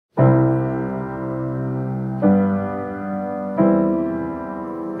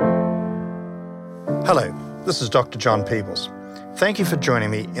Hello, this is Dr. John Peebles. Thank you for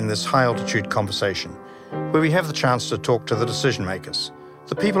joining me in this high-altitude conversation, where we have the chance to talk to the decision makers,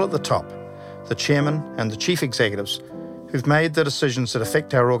 the people at the top, the chairman and the chief executives who've made the decisions that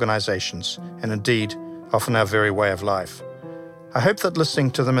affect our organisations and indeed often our very way of life. I hope that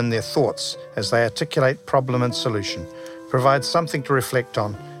listening to them and their thoughts as they articulate problem and solution provides something to reflect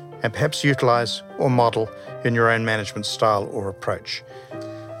on and perhaps utilise or model in your own management style or approach.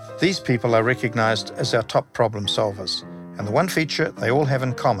 These people are recognised as our top problem solvers, and the one feature they all have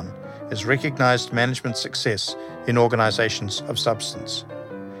in common is recognised management success in organisations of substance.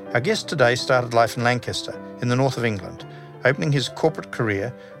 Our guest today started life in Lancaster, in the north of England, opening his corporate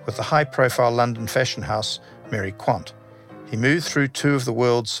career with the high-profile London fashion house Mary Quant. He moved through two of the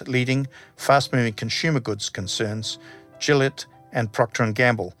world's leading fast-moving consumer goods concerns, Gillette and Procter &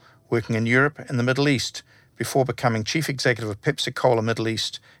 Gamble, working in Europe and the Middle East before becoming chief executive of Pepsi-Cola Middle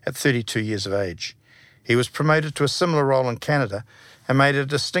East at 32 years of age. He was promoted to a similar role in Canada and made a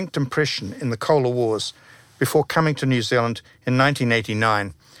distinct impression in the Cola Wars before coming to New Zealand in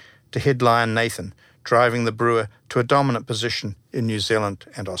 1989 to head Lion Nathan, driving the brewer to a dominant position in New Zealand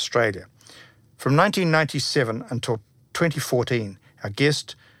and Australia. From 1997 until 2014, our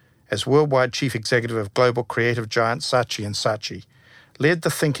guest, as worldwide chief executive of global creative giant Saatchi & Saatchi, led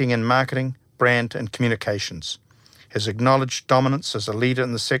the thinking in marketing, brand and communications. His acknowledged dominance as a leader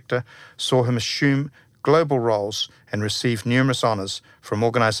in the sector saw him assume global roles and receive numerous honours from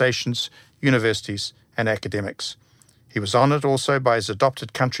organisations, universities and academics. He was honoured also by his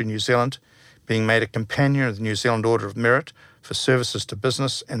adopted country, New Zealand, being made a companion of the New Zealand Order of Merit for services to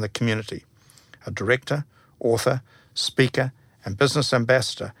business and the community. A director, author, speaker and business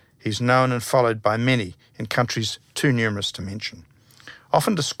ambassador, he's known and followed by many in countries too numerous to mention.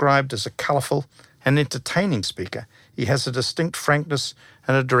 Often described as a colourful and entertaining speaker, he has a distinct frankness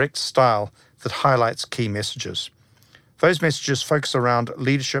and a direct style that highlights key messages. Those messages focus around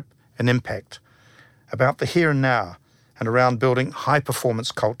leadership and impact, about the here and now, and around building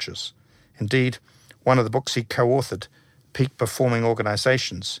high-performance cultures. Indeed, one of the books he co-authored, Peak Performing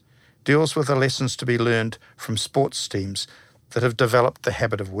Organisations, deals with the lessons to be learned from sports teams that have developed the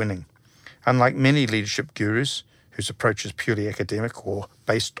habit of winning. Unlike many leadership gurus, whose approach is purely academic or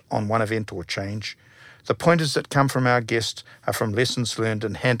based on one event or change, the pointers that come from our guest are from lessons learned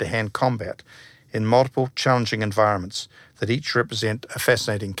in hand-to-hand combat in multiple challenging environments that each represent a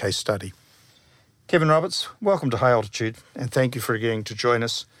fascinating case study. Kevin Roberts, welcome to High Altitude, and thank you for agreeing to join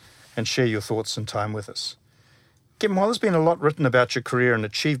us and share your thoughts and time with us. Kevin, while there's been a lot written about your career and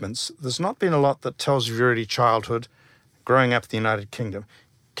achievements, there's not been a lot that tells of your early childhood, growing up in the United Kingdom.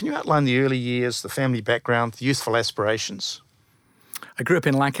 Can you outline the early years, the family background, the youthful aspirations? I grew up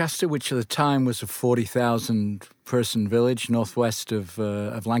in Lancaster, which at the time was a 40,000-person village northwest of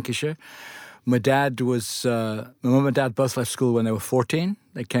Lancashire. My mum and dad both left school when they were 14.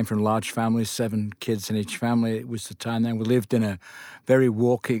 They came from large families, 7 kids in each family. It was the time then. We lived in a very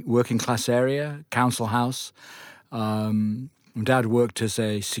working class area, council house. My dad worked as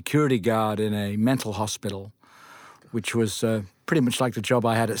a security guard in a mental hospital, which was pretty much like the job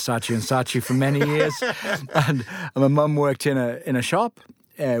I had at Saatchi & Saatchi for many years. and my mum worked in a shop.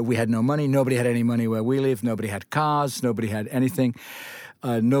 We had no money. Nobody had any money where we lived. Nobody had cars. Nobody had anything.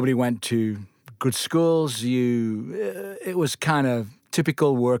 Nobody went to good schools. It was kind of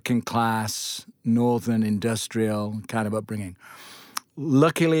typical working class, northern industrial kind of upbringing.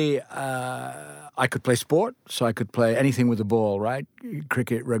 Luckily, I could play sport, so I could play anything with the ball, right?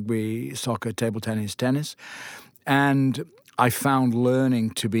 Cricket, rugby, soccer, table tennis. And I found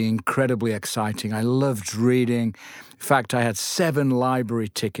learning to be incredibly exciting. I loved reading. In fact, I had 7 library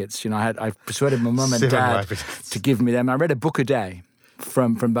tickets. I persuaded my mum and dad to give me them. I read a book a day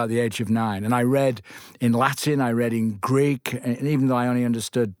from about the age of 9. And I read in Latin, I read in Greek, and even though I only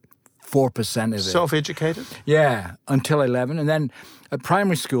understood 4% of it. Self-educated? Yeah, until 11. And then at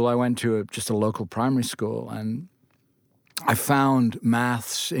primary school, I went to just a local primary school, and I found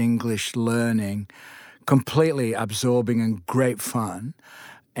maths, English learning completely absorbing and great fun,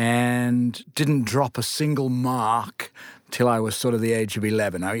 and didn't drop a single mark till I was sort of the age of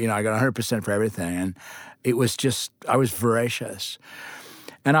 11. I got 100% for everything, and it was just, I was voracious.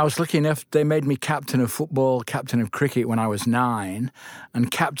 And I was lucky enough, they made me captain of football, captain of cricket when I was 9,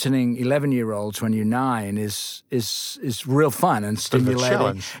 and captaining 11-year-olds when you're 9 is real fun and stimulating.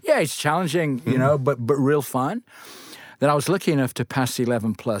 Challenge. Yeah, it's challenging, but real fun. Then I was lucky enough to pass the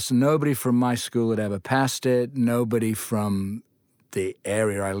 11 plus. Nobody from my school had ever passed it. Nobody from the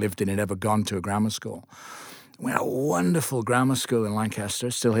area I lived in had ever gone to a grammar school. We had a wonderful grammar school in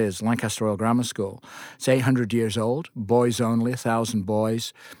Lancaster, still is, Lancaster Royal Grammar School. It's 800 years old, boys only, 1,000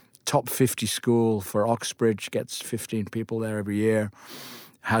 boys. top 50 school for Oxbridge, gets 15 people there every year,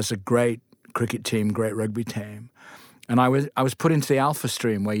 has a great cricket team, great rugby team. And I was put into the Alpha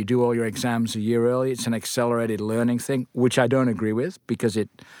stream where you do all your exams a year early. It's an accelerated learning thing, which I don't agree with because it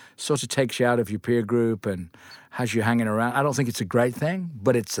sort of takes you out of your peer group and has you hanging around. I don't think it's a great thing,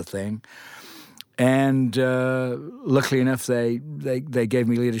 but it's a thing. And luckily enough, they gave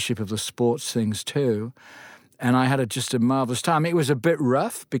me leadership of the sports things too. And I had just a marvelous time. It was a bit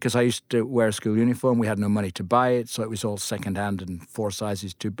rough because I used to wear a school uniform. We had no money to buy it, so it was all secondhand and 4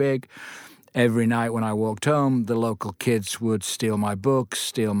 sizes too big. Every night when I walked home, the local kids would steal my books,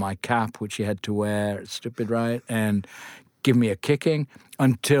 steal my cap, which you had to wear, stupid, right, and give me a kicking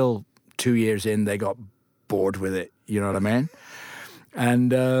until 2 years in, they got bored with it, you know what I mean?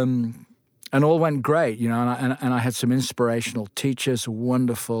 And all went great, you know, and I had some inspirational teachers,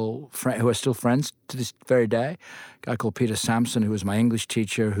 wonderful friends, who are still friends to this very day. A guy called Peter Sampson, who was my English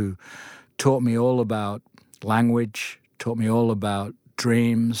teacher, who taught me all about language, taught me all about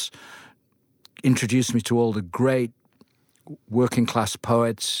dreams, introduced me to all the great working-class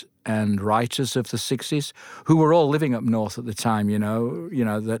poets and writers of the 60s, who were all living up north at the time, you know,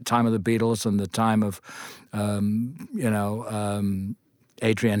 the time of the Beatles and the time of,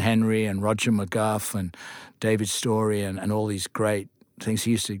 Adrian Henry and Roger McGuff and David Storey and all these great things.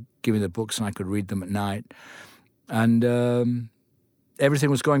 He used to give me the books and I could read them at night. And everything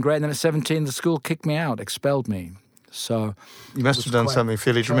was going great. And then at 17, the school kicked me out, expelled me. So you must have done something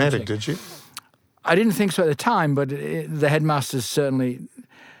fairly dramatic, did you? I didn't think so at the time, but the headmasters certainly...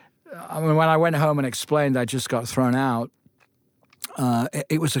 I mean, when I went home and explained I just got thrown out,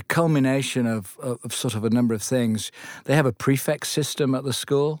 it was a culmination of sort of a number of things. They have a prefect system at the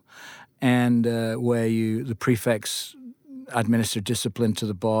school, and where the prefects administer discipline to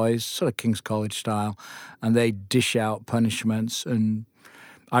the boys, sort of King's College style, and they dish out punishments. And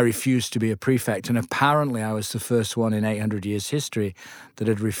I refused to be a prefect, and apparently I was the first one in 800 years' history that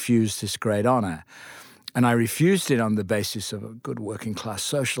had refused this great honor. And I refused it on the basis of a good working-class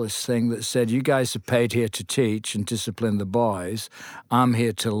socialist thing that said, you guys are paid here to teach and discipline the boys. I'm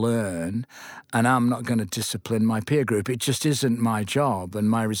here to learn, and I'm not going to discipline my peer group. It just isn't my job and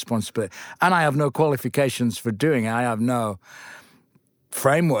my responsibility. And I have no qualifications for doing it. I have no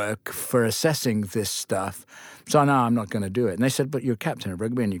framework for assessing this stuff. So, no, I'm not going to do it. And they said, but you're captain of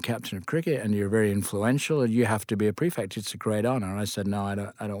rugby and you're captain of cricket and you're very influential and you have to be a prefect. It's a great honor. And I said, no, I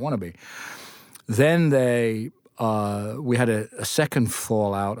don't want to be. Then we had a second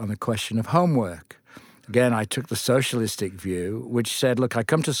fallout on the question of homework. Again, I took the socialistic view, which said, look, I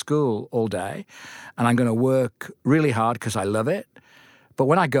come to school all day and I'm going to work really hard because I love it. But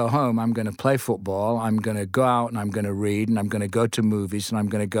when I go home, I'm going to play football, I'm going to go out and I'm going to read and I'm going to go to movies and I'm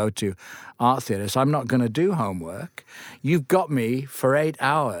going to go to art theatres. I'm not going to do homework. You've got me for 8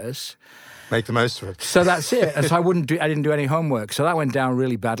 hours. Make the most of it. So that's it. And so I didn't do any homework. So that went down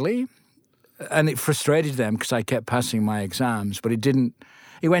really badly. And it frustrated them because I kept passing my exams, but it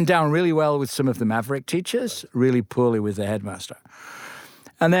went down really well with some of the Maverick teachers, really poorly with the headmaster.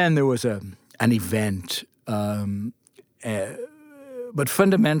 And then there was an event, but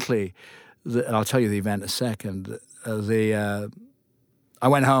fundamentally, and I'll tell you the event in a second, I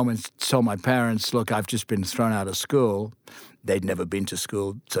went home and told my parents, look, I've just been thrown out of school. They'd never been to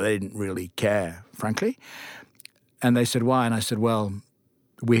school, so they didn't really care, frankly. And they said, why? And I said, well,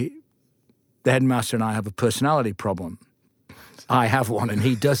 the headmaster and I have a personality problem. I have one and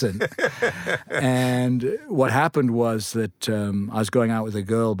he doesn't. And what happened was that I was going out with a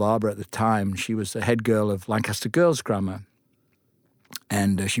girl, Barbara, at the time. She was the head girl of Lancaster Girls' Grammar.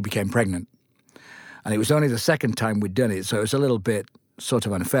 And she became pregnant. And it was only the second time we'd done it, so it was a little bit sort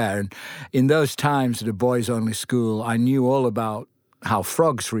of unfair. And in those times at a boys-only school, I knew all about how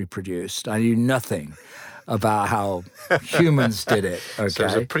frogs reproduced. I knew nothing about how humans did it. Okay? So it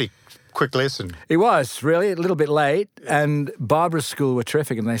was a pretty quick lesson. It was, really, a little bit late. And Barbara's school were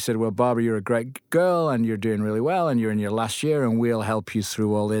terrific. And they said, well, Barbara, you're a great girl and you're doing really well and you're in your last year and we'll help you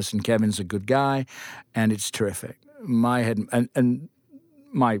through all this. And Kevin's a good guy and it's terrific. My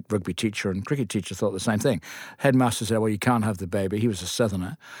rugby teacher and cricket teacher thought the same thing. Headmaster said, well, you can't have the baby. He was a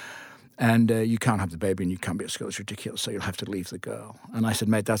southerner. And you can't have the baby and you can't be at school. It's ridiculous. So you'll have to leave the girl. And I said,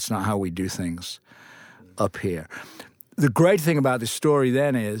 mate, that's not how we do things up here. The great thing about this story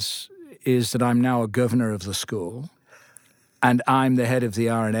then is that I'm now a governor of the school. and I'm the head of the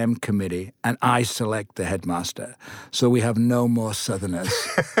R&M committee, and I select the headmaster. So we have no more Southerners.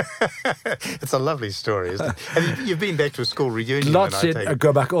 It's a lovely story, isn't it? And you've been back to a school reunion. Lots of I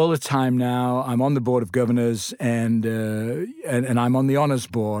go back all the time now. I'm on the board of governors, and I'm on the honours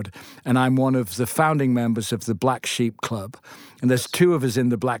board, and I'm one of the founding members of the Black Sheep Club. And there's two of us in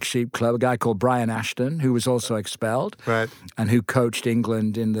the Black Sheep Club, a guy called Brian Ashton, who was also expelled, right, and who coached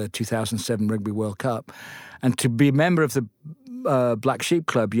England in the 2007 Rugby World Cup. And to be a member of the Black Sheep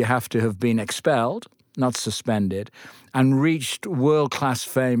Club, you have to have been expelled, not suspended, and reached world-class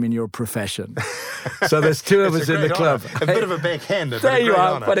fame in your profession. So there's two of us in the club. A bit of a backhander, there but a you great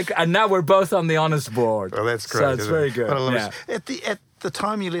are. honor. And now we're both on the honours board. Well, that's great. So it's very good. Yeah. At the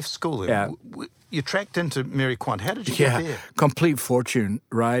time you left school, you tracked into Mary Quant. How did you get there? Complete fortune,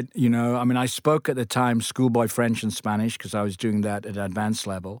 right? You know, I mean, I spoke at the time schoolboy French and Spanish because I was doing that at advanced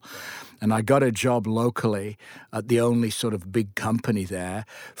level. And I got a job locally at the only sort of big company there,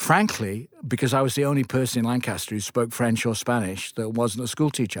 frankly, because I was the only person in Lancaster who spoke French or Spanish that wasn't a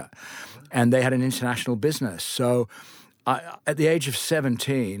school teacher. And they had an international business. So at the age of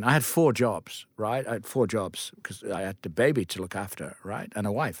 17, I had 4 jobs, right? I had 4 jobs because I had the baby to look after, right, and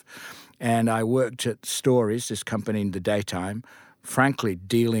a wife. And I worked at Stories, this company in the daytime, frankly,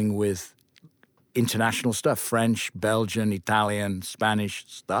 dealing with international stuff, French, Belgian, Italian, Spanish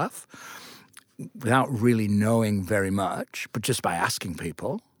stuff, without really knowing very much, but just by asking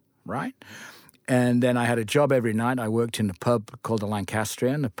people, right? And then I had a job every night. I worked in a pub called the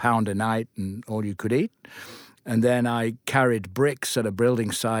Lancastrian, £1 a night and all you could eat. And then I carried bricks at a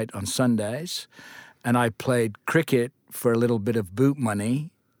building site on Sundays, and I played cricket for a little bit of boot money,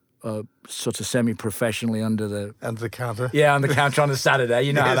 sort of semi-professionally under the counter. Yeah, on the counter on a Saturday.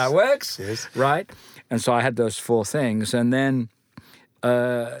 You know how that works, yes, right? And so I had those 4 things, and then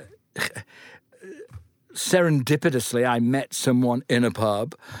serendipitously, I met someone in a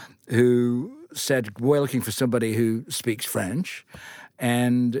pub who said, "We're looking for somebody who speaks French,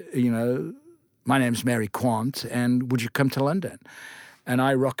 and my name's Mary Quant, and would you come to London?" And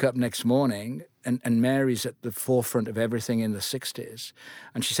I rock up next morning, and Mary's at the forefront of everything in the 60s.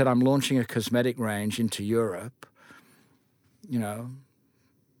 And she said, "I'm launching a cosmetic range into Europe.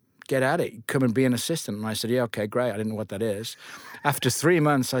 Get at it. Come and be an assistant." And I said, "Yeah, okay, great." I didn't know what that is. After 3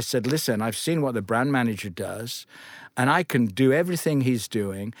 months, I said, "Listen, I've seen what the brand manager does, and I can do everything he's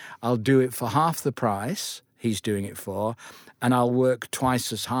doing. I'll do it for half the price he's doing it for, and I'll work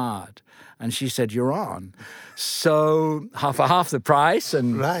twice as hard." And she said, "You're on." So for half the price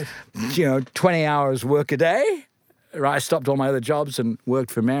and, 20 hours work a day, right? I stopped all my other jobs and worked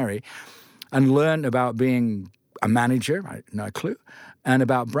for Mary and learned about being a manager, I had no clue, and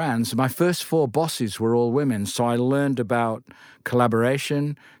about brands. My first 4 bosses were all women. So I learned about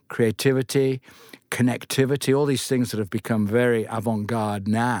collaboration, creativity, connectivity, all these things that have become very avant-garde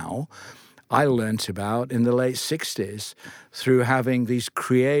now. I learned about in the late 60s through having these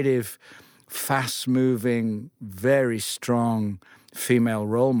creative, fast-moving, very strong female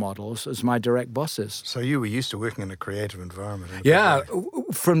role models as my direct bosses. So you were used to working in a creative environment. Yeah,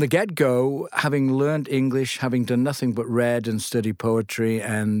 from the get-go, having learned English, having done nothing but read and study poetry,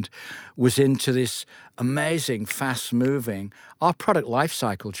 and was into this amazing, fast-moving. Our product life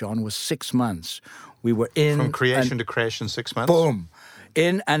cycle, John, was 6 months. We were in... From creation to creation, 6 months? Boom.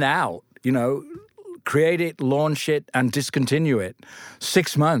 In and out, create it, launch it, and discontinue it.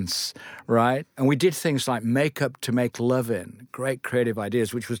 6 months, right? And we did things like makeup to make love in, great creative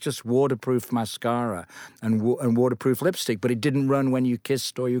ideas, which was just waterproof mascara and waterproof lipstick, but it didn't run when you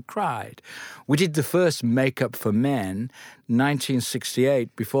kissed or you cried. We did the first makeup for men,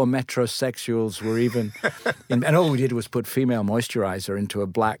 1968, before metrosexuals were even... and all we did was put female moisturizer into a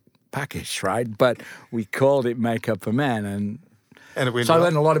black package, right? But we called it makeup for men, and so I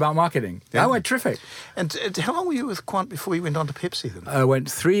learned a lot about marketing. Yeah. I went terrific. And how long were you with Quant before you went on to Pepsi then? I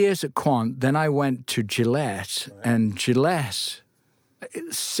went 3 years at Quant. Then I went to Gillette. Right. And Gillette,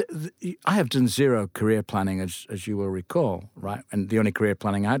 I have done 0 career planning, as you will recall, right? And the only career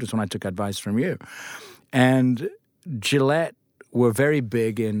planning I had was when I took advice from you. And Gillette were very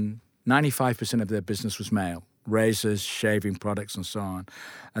big in 95% of their business was male. Razors, shaving products, and so on.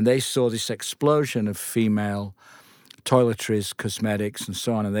 And they saw this explosion of female toiletries, cosmetics, and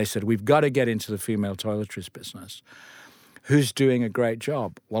so on. And they said, we've got to get into the female toiletries business. Who's doing a great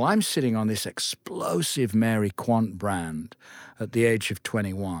job? Well, I'm sitting on this explosive Mary Quant brand at the age of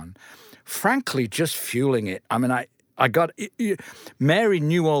 21. Frankly, just fueling it. I mean, Mary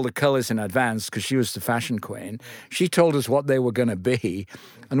knew all the colors in advance because she was the fashion queen. She told us what they were going to be,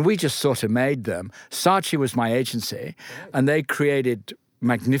 and we just sort of made them. Saatchi was my agency, and they created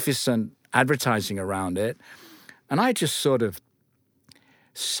magnificent advertising around it. And I just sort of,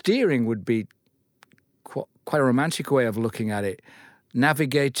 steering would be quite a romantic way of looking at it,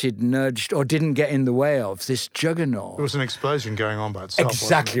 navigated, nudged, or didn't get in the way of this juggernaut. There was an explosion going on by itself.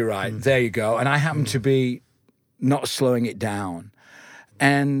 Exactly right. There you go. And I happened to be not slowing it down.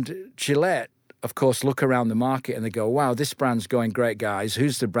 And Gillette, of course, look around the market and they go, wow, this brand's going great, guys.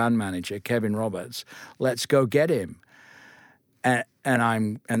 Who's the brand manager? Kevin Roberts. Let's go get him. And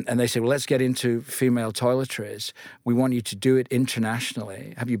they say, well, let's get into female toiletries. We want you to do it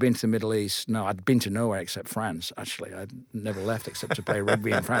internationally. Have you been to the Middle East? No, I'd been to nowhere except France, actually. I'd never left except to play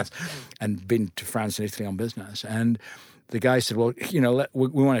rugby in France, and been to France and Italy on business. And the guy said, well, we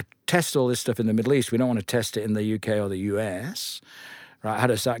want to test all this stuff in the Middle East. We don't want to test it in the UK or the US. Right? How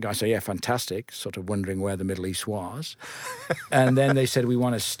does that go? I said, yeah, fantastic, sort of wondering where the Middle East was. And then they said, we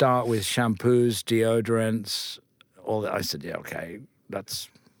want to start with shampoos, deodorants, all that. I said, yeah, okay, that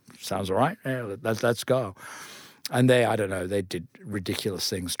sounds all right. Yeah, let's go. And they, I don't know, they did ridiculous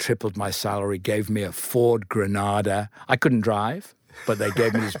things, tripled my salary, gave me a Ford Granada. I couldn't drive, but they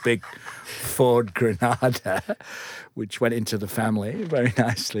gave me this big Ford Granada, which went into the family very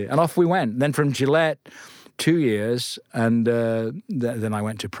nicely. And off we went. Then from Gillette, 2 years, and then I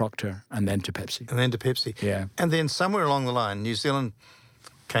went to Procter, and then to Pepsi. And then to Pepsi. Yeah. And then somewhere along the line, New Zealand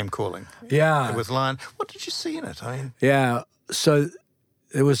came calling. Yeah. With Lion. What did you see in it? I mean, yeah. So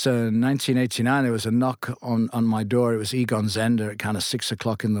it was 1989. There was a knock on my door. It was Egon Zehnder at kind of 6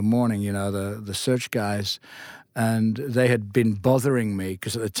 o'clock in the morning, the search guys. And they had been bothering me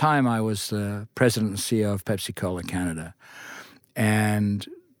because at the time I was the president and CEO of Pepsi-Cola Canada. And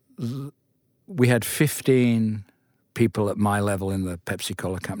we had 15 people at my level in the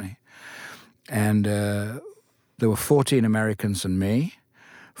Pepsi-Cola company. And there were 14 Americans and me,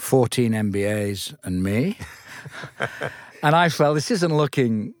 14 MBAs and me. And I felt this isn't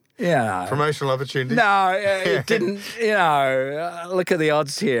looking, promotional opportunity. No, it didn't, look at the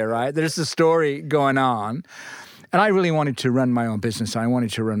odds here, right? There's a story going on. And I really wanted to run my own business. I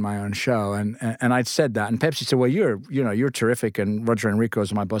wanted to run my own show. And I'd said that. And Pepsi said, well, you're terrific. And Roger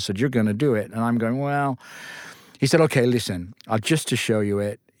Enrico's my boss said, you're going to do it. And I'm going, well, he said, okay, listen, just to show you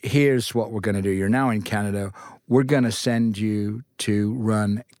it, here's what we're going to do. You're now in Canada. We're going to send you to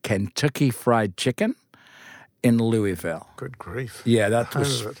run Kentucky Fried Chicken in Louisville. Good grief. Yeah, that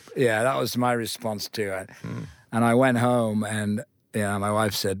was my response to it. And I went home and my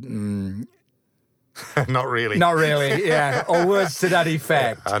wife said, Not really. Not really, yeah. Or words to that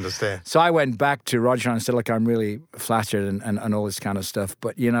effect. I understand. So I went back to Roger and said, look, I'm really flattered and all this kind of stuff.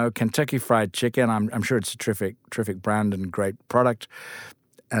 But, Kentucky Fried Chicken, I'm sure it's a terrific brand and great product.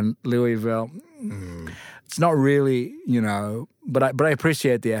 And Louisville, it's not really, but I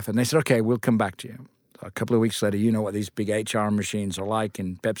appreciate the effort. And they said, okay, we'll come back to you. A couple of weeks later, you know what these big HR machines are like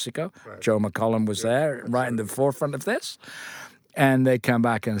in PepsiCo. Right. Joe McCollum was there, right in the forefront of this. And they come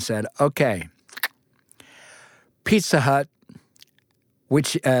back and said, okay, Pizza Hut,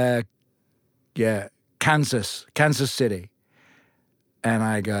 Kansas City. And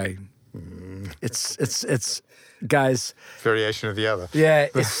I go, it's guys. Variation of the other. Yeah,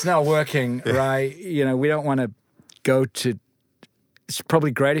 it's not working, right? We don't want to go to, it's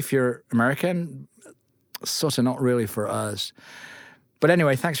probably great if you're American, sort of not really for us. But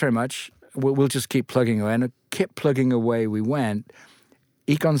anyway, thanks very much. We'll just keep plugging away. And keep plugging away we went.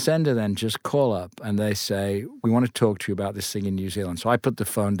 Egon Zehnder then just call up and they say, we want to talk to you about this thing in New Zealand. So I put the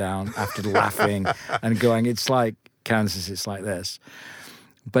phone down after laughing and going, it's like Kansas, it's like this.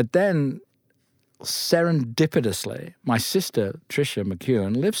 But then serendipitously, my sister, Tricia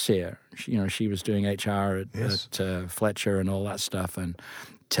McEwen, lives here. She was doing HR at Fletcher and all that stuff and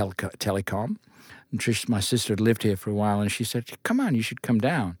telecom. And Trish, my sister, had lived here for a while and she said, come on, you should come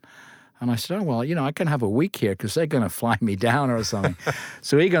down. And I said, oh, well, I can have a week here because they're going to fly me down or something.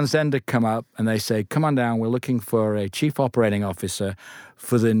 So Egon Zehnder come up and they say, come on down. We're looking for a chief operating officer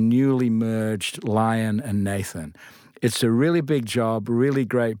for the newly merged Lion and Nathan. It's a really big job, really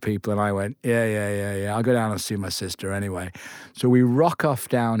great people. And I went, yeah. I'll go down and see my sister anyway. So we rock off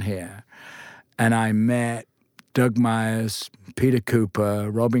down here and I met Doug Myers, Peter Cooper,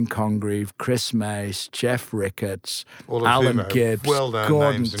 Robin Congreve, Chris Mace, Jeff Ricketts, Alan Gibbs, well-known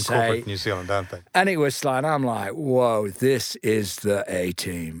Gordon names in Tate. corporate New Zealand, aren't they? And it was like, I'm like, whoa, this is the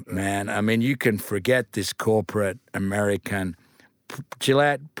A-team, man. I mean, you can forget this corporate American.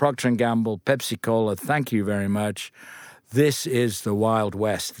 Gillette, Procter & Gamble, Pepsi-Cola, thank you very much. This is the Wild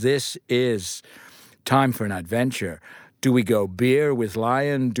West. This is time for an adventure. Do we go beer with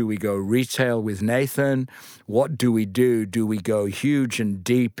Lion? Do we go retail with Nathan? What do we do? Do we go huge and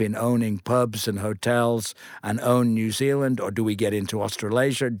deep in owning pubs and hotels and own New Zealand? Or do we get into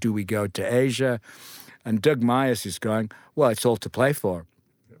Australasia? Do we go to Asia? And Doug Myers is going, well, it's all to play for.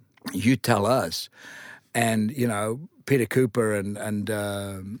 You tell us. And, Peter Cooper and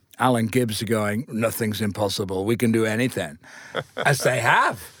Alan Gibbs are going, nothing's impossible. We can do anything, as they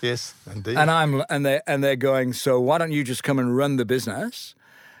have. Yes, indeed. And they're going, so why don't you just come and run the business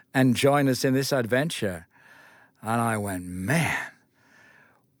and join us in this adventure? And I went, man.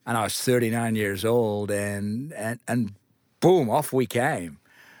 And I was 39 years old, and boom, off we came.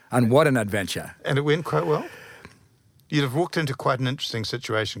 And what an adventure. And it went quite well? You'd have walked into quite an interesting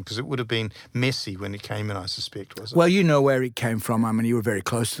situation because it would have been messy when it came in, I suspect, was it? Well, you know where it came from. I mean, you were very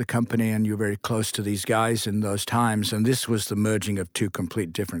close to the company and you were very close to these guys in those times. And this was the merging of two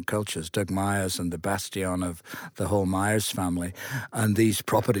complete different cultures, Doug Myers and the bastion of the whole Myers family. And these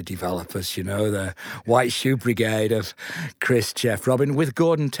property developers, the White Shoe Brigade of Chris, Jeff, Robin, with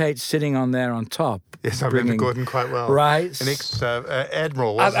Gordon Tate sitting on there on top. Yes, I remember Gordon quite well. Right. An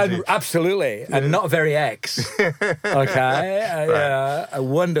ex-admiral, wasn't he? Absolutely. Yeah. And not very ex. Okay, right. A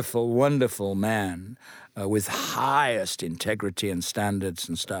wonderful, wonderful man with highest integrity and standards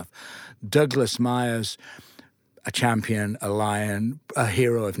and stuff. Douglas Myers, a champion, a lion, a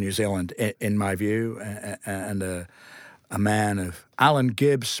hero of New Zealand, in my view, and a man of... Alan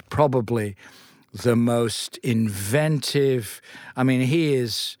Gibbs, probably the most inventive... I mean, he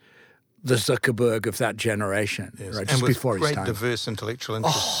is the Zuckerberg of that generation, yes. Right? Just before his time. And with great diverse intellectual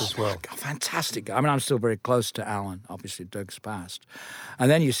interests as well. God, fantastic. I mean, I'm still very close to Alan. Obviously, Doug's passed.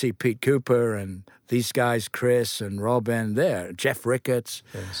 And then you see Pete Cooper and these guys, Chris and Robin, Jeff Ricketts.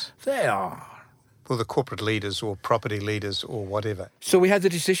 Yes. They are... Well, the corporate leaders or property leaders or whatever. So we had the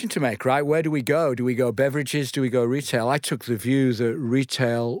decision to make, right? Where do we go? Do we go beverages? Do we go retail? I took the view that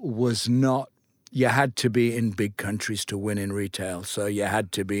retail was not... You had to be in big countries to win in retail. So you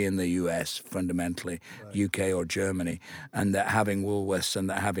had to be in the US, fundamentally, right. UK or Germany. And that having Woolworths and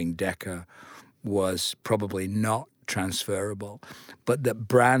that having Decca was probably not transferable. But that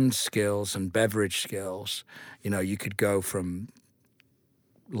brand skills and beverage skills, you could go from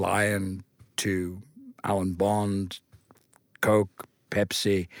Lion to Alan Bond, Coke,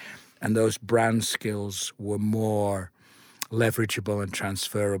 Pepsi, and those brand skills were more leverageable and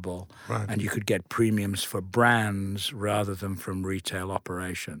transferable, right. And you could get premiums for brands rather than from retail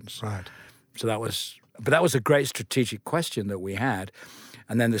operations. Right. So that was a great strategic question that we had.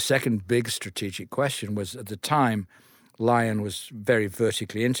 And then the second big strategic question was, at the time, Lion was very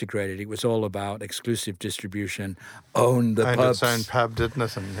vertically integrated. It was all about exclusive distribution, own the pubs. Its own pub, didn't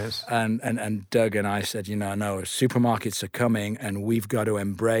it? Yes. And Doug and I said, no, supermarkets are coming and we've got to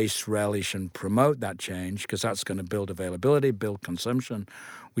embrace, relish and promote that change because that's going to build availability, build consumption,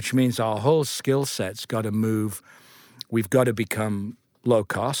 which means our whole skill set's got to move. We've got to become low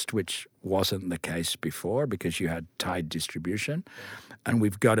cost, which wasn't the case before because you had tied distribution. And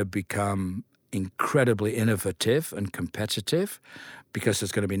we've got to become incredibly innovative and competitive because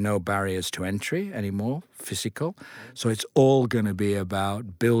there's going to be no barriers to entry anymore, physical. So it's all going to be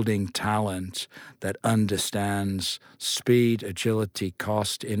about building talent that understands speed, agility,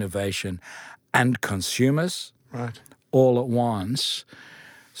 cost, innovation, and consumers all at once.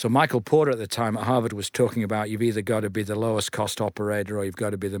 So Michael Porter at the time at Harvard was talking about you've either got to be the lowest cost operator or you've got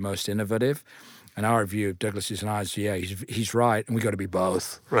to be the most innovative. And our view of Douglas's and ours, he's right, and we've got to be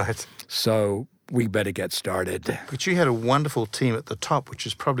both. Right. So we better get started. But you had a wonderful team at the top, which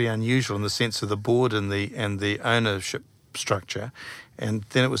is probably unusual in the sense of the board and the ownership structure. And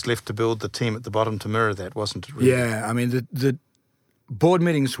then it was left to build the team at the bottom to mirror that, wasn't it? Really? Yeah, I mean, the board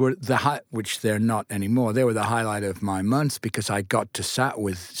meetings were which they're not anymore. They were the highlight of my month because I got to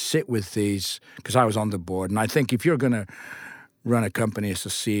sit with these, because I was on the board. And I think if you're going to run a company as a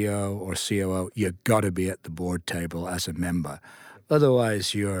CEO or COO, you've got to be at the board table as a member.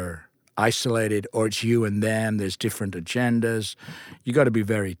 Otherwise, you're isolated or it's you and them. There's different agendas. You got to be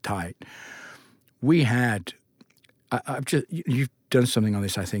very tight. We had, you've done something on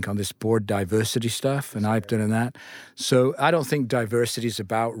this, I think, on this board diversity stuff, and I've done that. So I don't think diversity is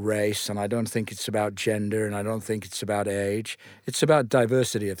about race, and I don't think it's about gender, and I don't think it's about age. It's about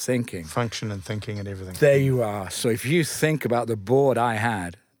diversity of thinking. Function and thinking and everything. There you are. So if you think about the board I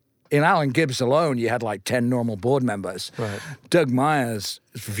had, in Alan Gibbs alone, you had like 10 normal board members. Right. Doug Myers'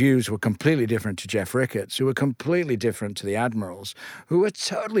 views were completely different to Jeff Ricketts, who were completely different to the Admirals, who were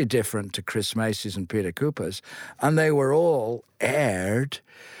totally different to Chris Macy's and Peter Cooper's. And they were all aired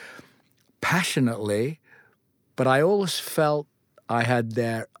passionately, but I always felt I had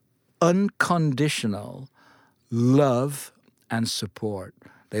their unconditional love and support.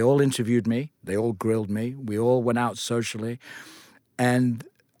 They all interviewed me. They all grilled me. We all went out socially. And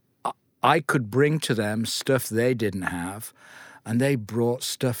I could bring to them stuff they didn't have, and they brought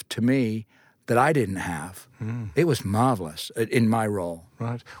stuff to me that I didn't have. It was marvelous in my role.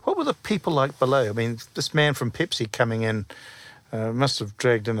 Right. What were the people like below? I mean, this man from Pepsi coming in must have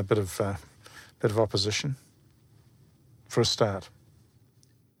dragged in a bit of opposition for a start.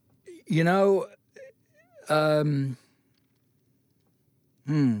 You know, it's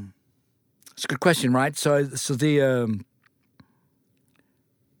a good question, right? So the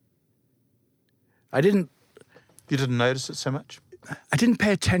You didn't notice it so much? I didn't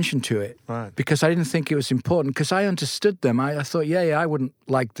pay attention to it, Right. because I didn't think it was important, because I understood them. I thought, I wouldn't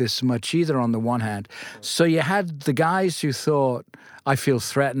like this much either on the one hand. So you had the guys who thought, I feel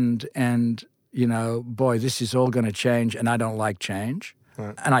threatened and, boy, this is all going to change and I don't like change.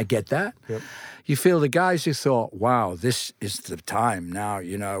 Right. And I get that. Yep. You feel the guys who thought, wow, this is the time now,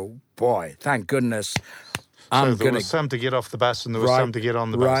 boy, thank goodness. So there was some to get off the bus and there was some to get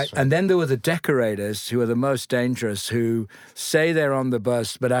on the bus. Right, and then there were the decorators who are the most dangerous, who say they're on the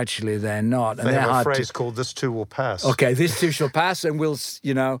bus, but actually they're not. And they they're have a hard phrase called, this too will pass. Okay, this too shall pass, and we'll,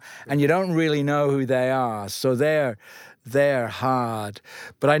 and you don't really know who they are. So they're hard.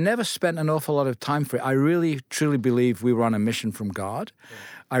 But I never spent an awful lot of time for it. I really, truly believe we were on a mission from God.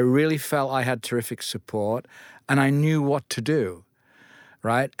 I really felt I had terrific support, and I knew what to do.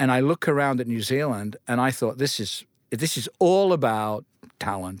 Right, and I look around at New Zealand, and I thought, this is all about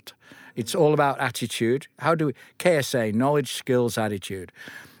talent. It's all about attitude. KSA, knowledge, skills, attitude.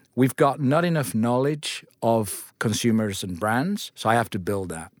 We've got not enough knowledge of consumers and brands, so I have to build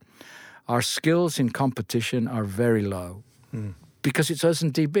that. Our skills in competition are very low because it's us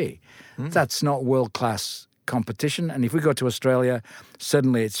and DB. That's not world-class competition. And if we go to Australia,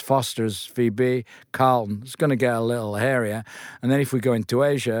 suddenly it's Foster's, VB, Carlton. It's going to get a little hairier. And then if we go into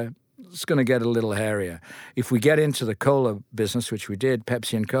Asia, it's going to get a little hairier. If we get into the cola business, which we did,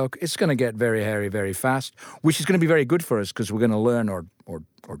 Pepsi and Coke, it's going to get very hairy very fast, which is going to be very good for us because we're going to learn or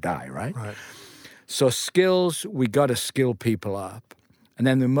die, right? Right. So skills, we got to skill people up. And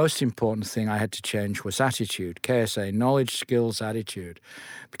then the most important thing I had to change was attitude, KSA, knowledge, skills, attitude.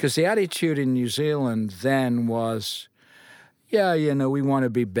 Because the attitude in New Zealand then was, we want to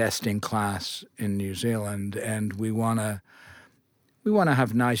be best in class in New Zealand, and we want to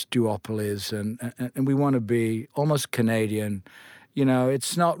have nice duopolies, and we want to be almost Canadian.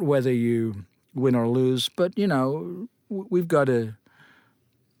 It's not whether you win or lose, but, we've got to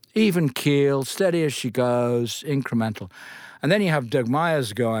even keel, steady as she goes, incremental. And then you have Doug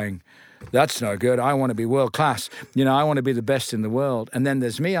Myers going, that's no good. I want to be world class. I want to be the best in the world. And then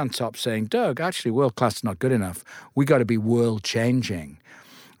there's me on top saying, Doug, actually world class is not good enough. We got to be world changing,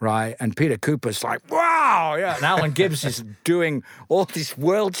 right? And Peter Cooper's like, wow, yeah. And Alan Gibbs is doing all this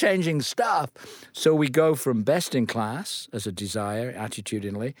world changing stuff. So we go from best in class as a desire,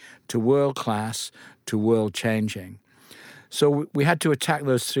 attitudinally, to world class, to world changing. So we had to attack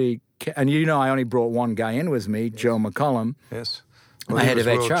those three. And I only brought one guy in with me, Joe McCollum. Yes. My head of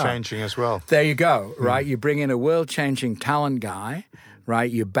HR. World-changing as well. There you go, right? You bring in a world-changing talent guy, right?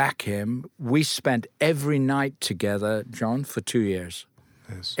 You back him. We spent every night together, John, for 2 years.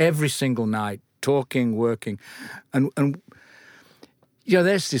 Yes. Every single night, talking, working. And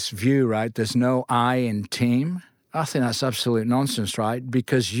there's this view, right? There's no I in team. I think that's absolute nonsense, right?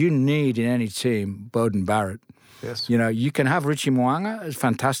 Because you need in any team Beauden Barrett. Yes. You can have Richie Mo'unga, it's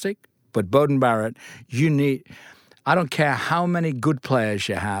fantastic, but Beauden Barrett, you need... I don't care how many good players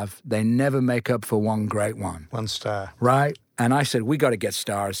you have, they never make up for one great one. One star. Right? And I said, we got to get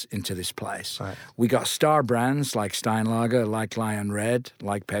stars into this place. Right. We got star brands like Steinlager, like Lion Red,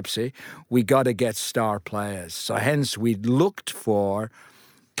 like Pepsi. We got to get star players. So hence we looked for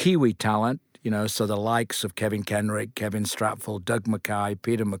Kiwi talent, so the likes of Kevin Kenrick, Kevin Stratford, Doug Mackay,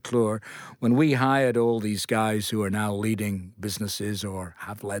 Peter McClure. When we hired all these guys who are now leading businesses or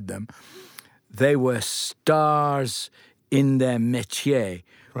have led them, they were stars in their métier,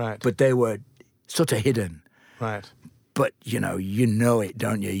 right? But they were sort of hidden, right? But you know it,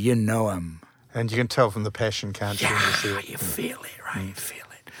 don't you? You know them, and you can tell from the passion, can't you? Yeah, you feel it, right? You feel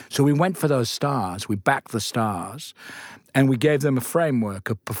it. So we went for those stars. We backed the stars, and we gave them a framework,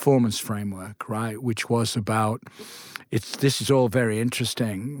 a performance framework, right? Which was about. This is all very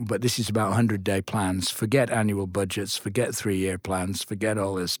interesting, but this is about 100-day plans. Forget annual budgets, forget 3-year plans, forget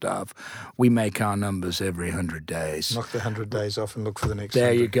all this stuff. We make our numbers every 100 days. Knock the 100 days off and look for the next There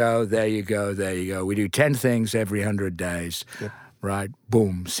 100. you go, there you go, there you go. We do 10 things every 100 days. Yep. Right?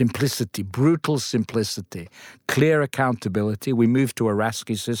 Boom. Simplicity, brutal simplicity. Clear accountability. We moved to a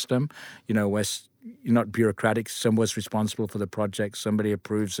RASCI system, where you're not bureaucratic. Someone's responsible for the project. Somebody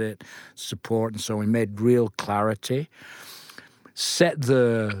approves it, support. And so we made real clarity, set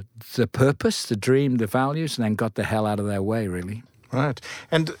the purpose, the dream, the values, and then got the hell out of their way, really. Right.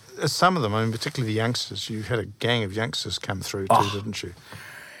 And some of them, I mean, particularly the youngsters, you had a gang of youngsters come through too, didn't you?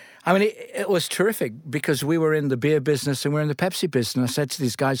 I mean, it was terrific because we were in the beer business and we're in the Pepsi business. I said to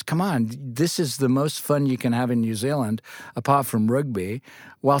these guys, come on, this is the most fun you can have in New Zealand, apart from rugby,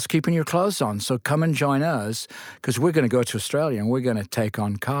 whilst keeping your clothes on. So come and join us because we're going to go to Australia and we're going to take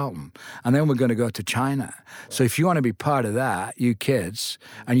on Carlton. And then we're going to go to China. So if you want to be part of that, you kids,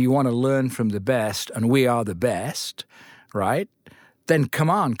 and you want to learn from the best, and we are the best, right? Then come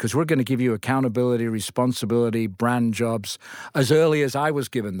on, because we're going to give you accountability, responsibility, brand jobs as early as I was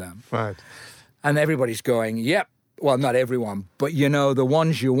given them. Right. And everybody's going, yep. Well, not everyone, but the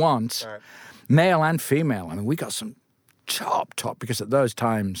ones you want, right. Male and female. I mean, we got some top, because at those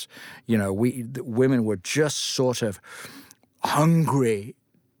times, the women were just sort of hungry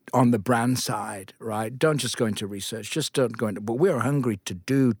on the brand side, right? Don't just go into research, just don't go into, but we were hungry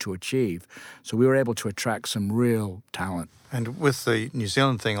to achieve. So we were able to attract some real talent. And with the New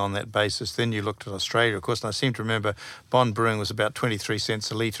Zealand thing on that basis, then you looked at Australia, of course, and I seem to remember Bond Brewing was about 23 cents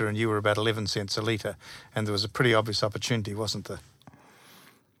a litre and you were about 11 cents a litre. And there was a pretty obvious opportunity, wasn't there?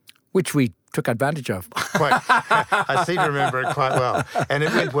 Which we took advantage of. I seem to remember it quite well. And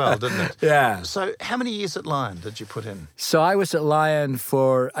it went well, didn't it? Yeah. So how many years at Lion did you put in? So I was at Lion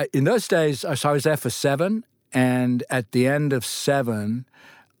for, in those days, so I was there for 7. And at the end of 7,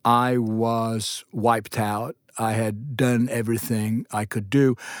 I was wiped out. I had done everything I could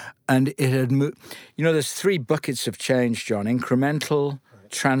do. And it had moved. There's 3 buckets of change, John. Incremental, right.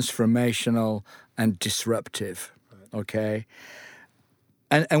 Transformational, and disruptive. Right. Okay?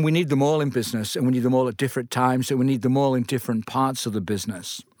 And we need them all in business, and we need them all at different times, and we need them all in different parts of the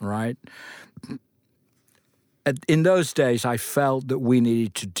business, right? In those days, I felt that we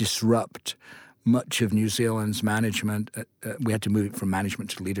needed to disrupt much of New Zealand's management. We had to move it from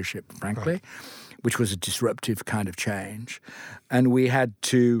management to leadership, frankly, right. Which was a disruptive kind of change. And we had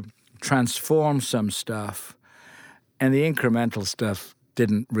to transform some stuff, and the incremental stuff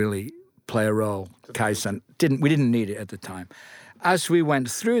didn't really play a role. Kaizen we didn't need it at the time. As we went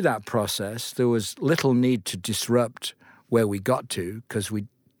through that process, there was little need to disrupt where we got to because we'd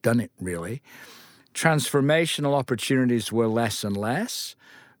done it, really. Transformational opportunities were less and less,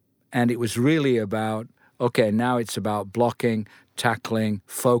 and it was really about, okay, now it's about blocking, tackling,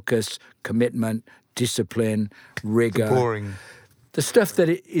 focus, commitment, discipline, rigor. The boring. The stuff that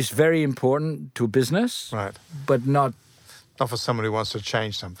is very important to a business, right? But not for someone who wants to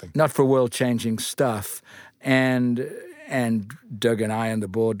change something. Not for world-changing stuff. And Doug and I and the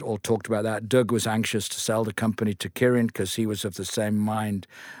board all talked about that. Doug was anxious to sell the company to Kirin because he was of the same mind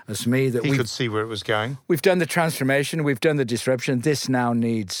as me. That he could see where it was going. We've done the transformation. We've done the disruption. This now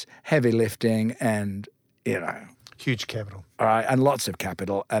needs heavy lifting and, huge capital. All right, and lots of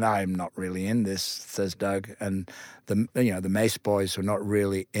capital. And I'm not really in this, says Doug. And the Mace boys are not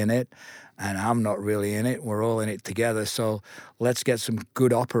really in it. And I'm not really in it. We're all in it together. So let's get some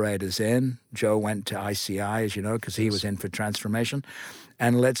good operators in. Joe went to ICI, as you know, because he was in for transformation.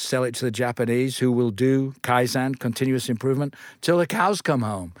 And let's sell it to the Japanese who will do Kaizen, continuous improvement, till the cows come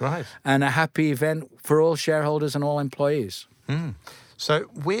home. Right. And a happy event for all shareholders and all employees. Mm. So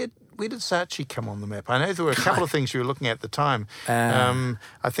where did Saatchi come on the map? I know there were a couple of things you were looking at the time.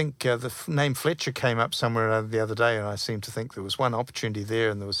 I think the name Fletcher came up somewhere the other day, and I seem to think there was one opportunity there,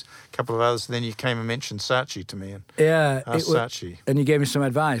 and there was a couple of others. And then you came and mentioned Saatchi to me, and Saatchi. And you gave me some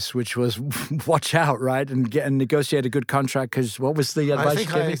advice, which was watch out, right, and negotiate a good contract. Because what was the advice? I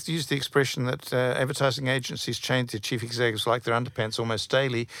think I used the expression that advertising agencies change their chief executives like their underpants almost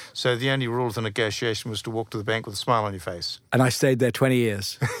daily. So the only rule of the negotiation was to walk to the bank with a smile on your face. And I stayed there 20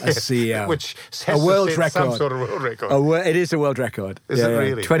 years. CEO. Which has a world record. Some sort of world record. It is a world record. Is it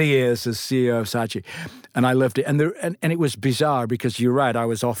really? 20 years as CEO of Saatchi. And I loved it. And it was bizarre because you're right, I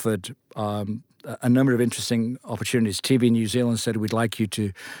was offered a number of interesting opportunities. TV New Zealand said, we'd like you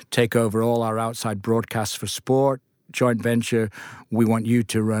to take over all our outside broadcasts for sport, joint venture. We want you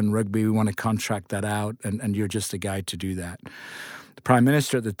to run rugby. We want to contract that out. And you're just the guy to do that. The Prime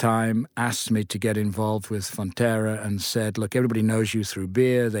Minister at the time asked me to get involved with Fonterra and said, look, everybody knows you through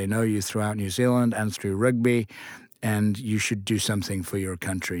beer. They know you throughout New Zealand and through rugby. And you should do something for your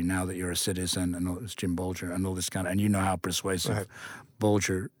country now that you're a citizen. And it's Jim Bolger and all this kind of... And you know how persuasive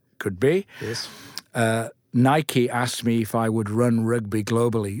Bolger could be. Yes. Nike asked me if I would run rugby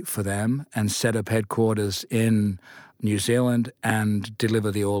globally for them and set up headquarters in New Zealand and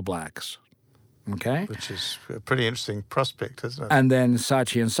deliver the All Blacks. Okay. Which is a pretty interesting prospect, isn't it? And then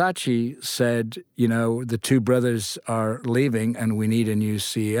Saatchi said, the 2 brothers are leaving and we need a new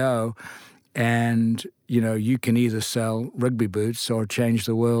CEO. And, you can either sell rugby boots or change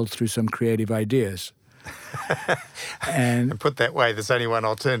the world through some creative ideas. And put that way, there's only one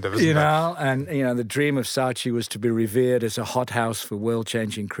alternative, isn't there? And the dream of Saatchi was to be revered as a hothouse for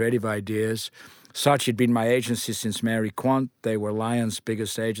world-changing creative ideas. Saatchi had been my agency since Mary Quant. They were Lion's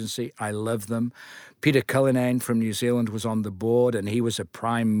biggest agency. I love them. Peter Cullinane from New Zealand was on the board, and he was a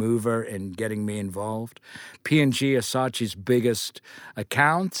prime mover in getting me involved. P&G is Saatchi's biggest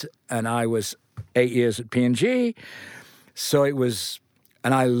account, and I was 8 years at P&G. So it was,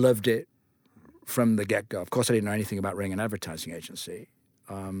 and I loved it from the get-go. Of course, I didn't know anything about running an advertising agency,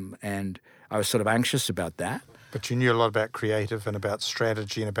 and I was sort of anxious about that. But you knew a lot about creative and about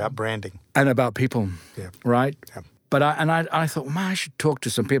strategy and about branding. And about people, right? Yeah. But I thought, well, I should talk to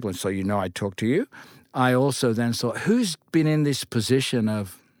some people. And so I talked to you. I also then thought, who's been in this position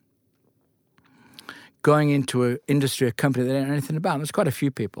of going into an industry, a company they don't know anything about? And there's quite a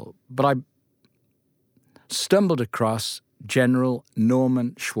few people. But I stumbled across General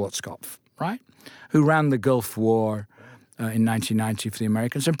Norman Schwarzkopf, right, who ran the Gulf War in 1990 for the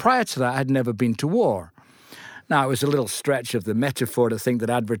Americans. And prior to that, I had never been to war. Now, it was a little stretch of the metaphor to think that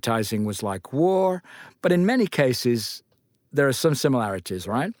advertising was like war, but in many cases, there are some similarities,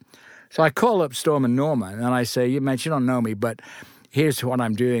 right? So I call up Storm & Norman, and I say, mate, you don't know me, but here's what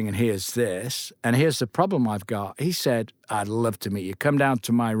I'm doing, and here's this, and here's the problem I've got. He said, I'd love to meet you. Come down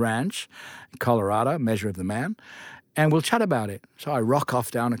to my ranch in Colorado, Measure of the Man, and we'll chat about it. So I rock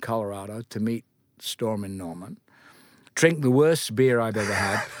off down to Colorado to meet Storm & Norman, drink the worst beer I've ever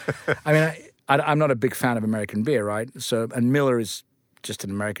had. I mean, I'm not a big fan of American beer, right? So, and Miller is just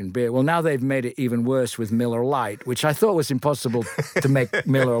an American beer. Well, now they've made it even worse with Miller Lite, which I thought was impossible to make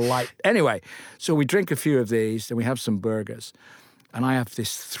Miller Lite. Anyway, so we drink a few of these, and we have some burgers. And I have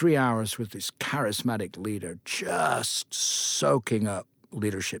this 3 hours with this charismatic leader just soaking up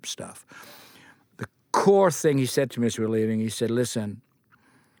leadership stuff. The core thing he said to me as we were leaving, he said, listen,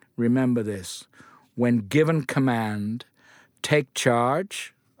 remember this. When given command, take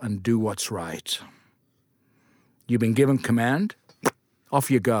charge and do what's right. You've been given command,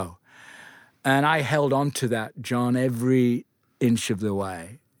 off you go. And I held on to that, John, every inch of the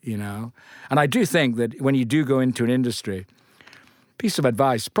way, And I do think that when you do go into an industry, piece of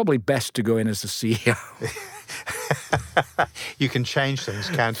advice, probably best to go in as a CEO. You can change things,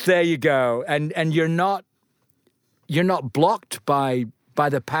 can't you? There you go. And you're not blocked by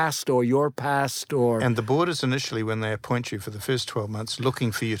the past or your past or... And the board is initially, when they appoint you for the first 12 months,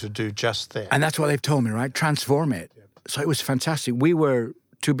 looking for you to do just that. And that's what they've told me, right? Transform it. Yep. So it was fantastic. We were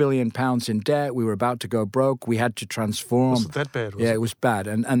 £2 billion in debt. We were about to go broke. We had to transform. Was it that bad? It was bad.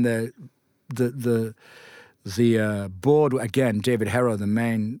 And the board, again, David Harrow, the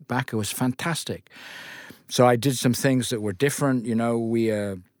main backer, was fantastic. So I did some things that were different.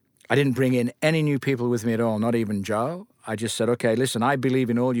 I didn't bring in any new people with me at all, not even Joe. I just said, okay, listen, I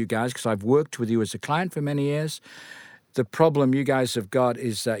believe in all you guys because I've worked with you as a client for many years. The problem you guys have got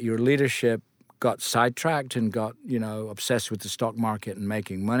is that your leadership got sidetracked and got, obsessed with the stock market and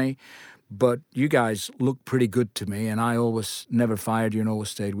making money. But you guys look pretty good to me, and I always never fired you and always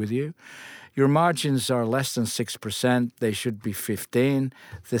stayed with you. Your margins are less than 6%. They should be 15%.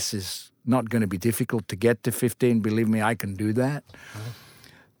 This is not going to be difficult to get to 15%. Believe me, I can do that.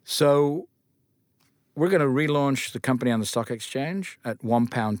 So we're going to relaunch the company on the stock exchange at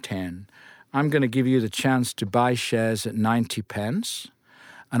 £1.10. I'm going to give you the chance to buy shares at 90p,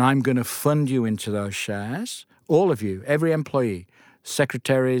 and I'm going to fund you into those shares, all of you, every employee,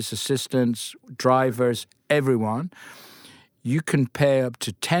 secretaries, assistants, drivers, everyone. You can pay up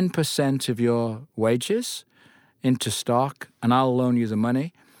to 10% of your wages into stock, and I'll loan you the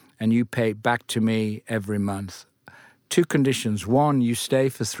money, and you pay it back to me every month. 2 conditions. 1, you stay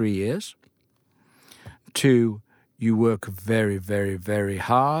for 3 years. 2, you work very, very, very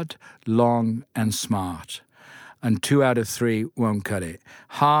hard, long, and smart. And 2 out of 3 won't cut it.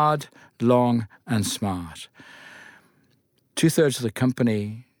 Hard, long, and smart. 2/3 of the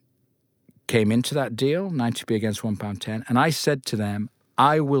company came into that deal, 90p against £1.10, and I said to them,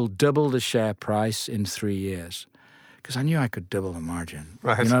 I will double the share price in 3 years. Because I knew I could double the margin.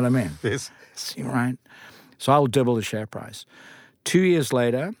 Right. You know what I mean? Yes. Right? So I'll double the share price. 2 years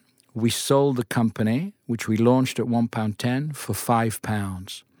later, we sold the company, which we launched at £1.10, for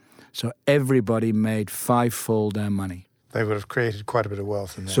 £5. So everybody made 5-fold their money. They would have created quite a bit of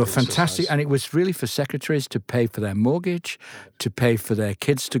wealth in that. So fantastic. And it was really for secretaries to pay for their mortgage, to pay for their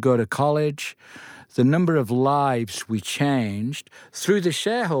kids to go to college. The number of lives we changed through the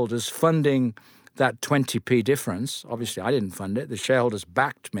shareholders funding that 20p difference. Obviously, I didn't fund it. The shareholders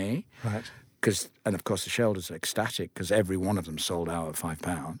backed me. Right. And of course, the shareholders are ecstatic because every one of them sold out at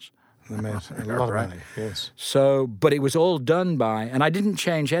 £5. A lot of money, yes. So, but it was all done by, and I didn't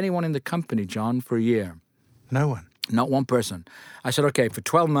change anyone in the company, John, for a year. No one? Not one person. I said, okay, for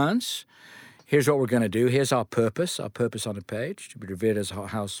 12 months, here's what we're going to do. Here's our purpose on the page, to be revered as a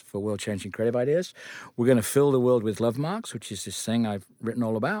house for world-changing creative ideas. We're going to fill the world with love marks, which is this thing I've written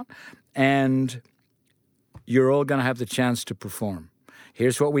all about. And you're all going to have the chance to perform.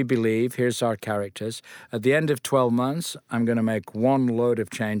 Here's what we believe. Here's our characters. At the end of 12 months, I'm going to make one load of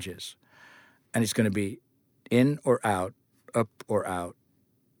changes. And it's going to be in or out, up or out.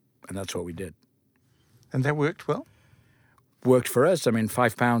 And that's what we did. And that worked well? Worked for us. I mean,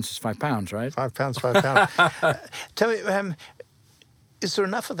 £5 is £5, right? £5. Tell me, is there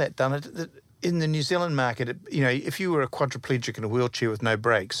enough of that done? In the New Zealand market, if you were a quadriplegic in a wheelchair with no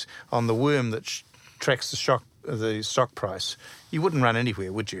brakes, on the worm that tracks the stock price, you wouldn't run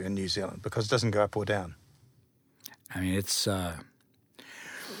anywhere, would you, in New Zealand, because it doesn't go up or down? I mean, it's... I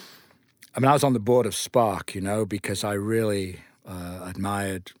was on the board of Spark, because I really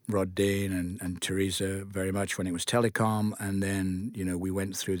admired Rod Dean and Teresa very much when it was telecom, and then, we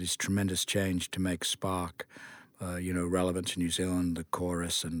went through this tremendous change to make Spark, relevant to New Zealand, the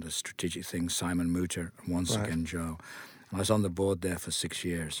chorus and the strategic things, Simon Mutter, and once again Joe. I was on the board there for 6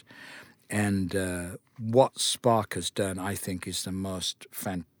 years. And what Spark has done, I think, is the most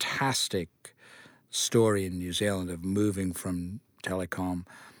fantastic story in New Zealand of moving from telecom,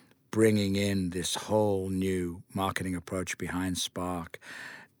 bringing in this whole new marketing approach behind Spark,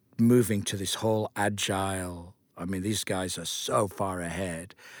 moving to this whole agile. I mean, these guys are so far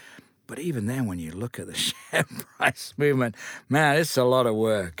ahead. But even then, when you look at the share price movement, man, it's a lot of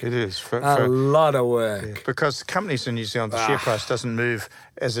work. It is. A lot of work. Yeah, because companies in New Zealand, the share price doesn't move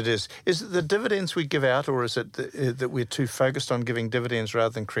as it is. Is it the dividends we give out, or is it that we're too focused on giving dividends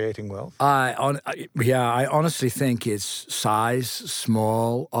rather than creating wealth? I honestly think it's size,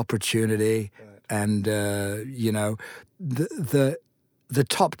 small, opportunity, and, the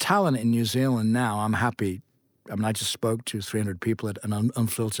top talent in New Zealand now, I'm happy. I just spoke to 300 people at an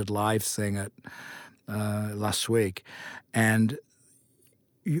Unfiltered Live thing last week, and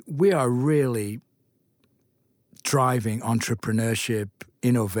we are really driving entrepreneurship,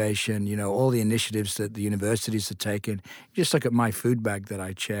 innovation, all the initiatives that the universities are taking. Just look at My Food Bag that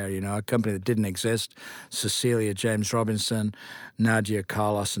I chair, a company that didn't exist. Cecilia, James Robinson, Nadia,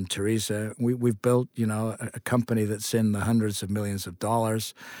 Carlos, and Teresa. We've built, a company that's in the hundreds of millions of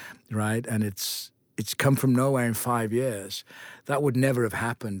dollars, right? And it's come from nowhere in 5 years. That would never have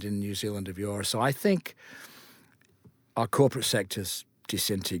happened in New Zealand of yore. So I think our corporate sector's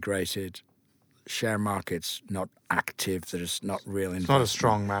disintegrated. Share market's not active. There's not real investment. It's not a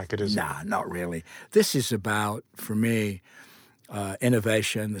strong market, is it? Nah, not really. This is about, for me,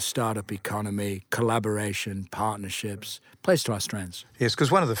 innovation, the startup economy, collaboration, partnerships, plays to our strengths. Yes,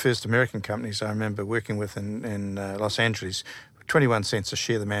 because one of the first American companies I remember working with in Los Angeles, 21 cents a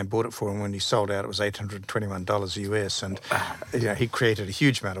share the man bought it for, and when he sold out it was $821 US, and he created a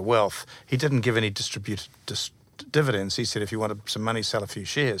huge amount of wealth. He didn't give any distributed dividends. He said if you wanted some money, sell a few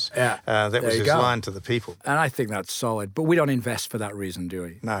shares. That was his line to the people. And I think that's solid, but we don't invest for that reason, do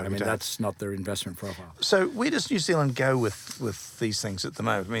we? No, we don't. That's not their investment profile. So where does New Zealand go with these things at the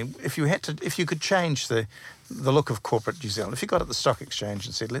moment? I mean, if you could change the look of corporate New Zealand, if you got at the stock exchange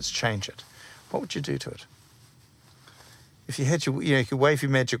and said, let's change it, what would you do to it? If you had you could wave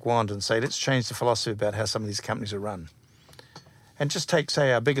your magic wand and say, let's change the philosophy about how some of these companies are run. And just take,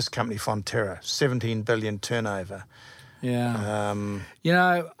 say, our biggest company, Fonterra, 17 billion turnover. Yeah.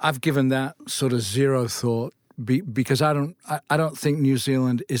 I've given that sort of zero thought because I don't think New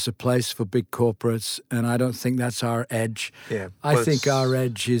Zealand is a place for big corporates, and I don't think that's our edge. Yeah. I think our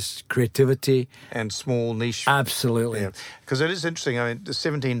edge is creativity. And small niche. Absolutely. Because it is interesting. I mean, the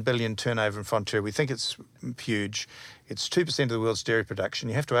 17 billion turnover in Fonterra, we think it's huge. It's 2% of the world's dairy production.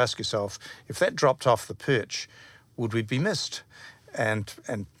 You have to ask yourself, if that dropped off the perch, would we be missed? And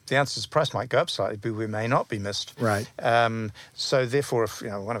the answer is the price might go up slightly, but we may not be missed. Right. So therefore, if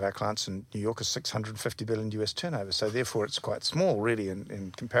one of our clients in New York is 650 billion US turnover, so therefore it's quite small, really,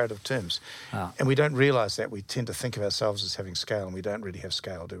 in comparative terms. And we don't realise that. We tend to think of ourselves as having scale, and we don't really have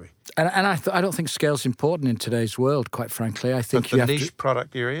scale, do we? And I don't think scale's important in today's world, quite frankly. I think but the niche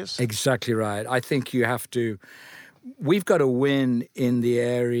product areas? Exactly right. I think you have to... We've got to win in the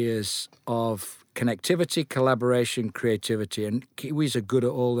areas of connectivity, collaboration, creativity, and Kiwis are good at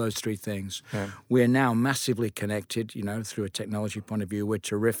all those three things. Yeah. We're now massively connected, through a technology point of view. We're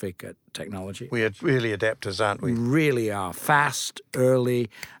terrific at technology. We are really adapters, aren't we? Really are. Fast, early,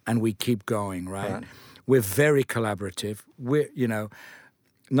 and we keep going, right? We're very collaborative.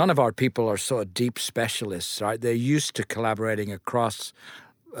 None of our people are sort of deep specialists, right? They're used to collaborating across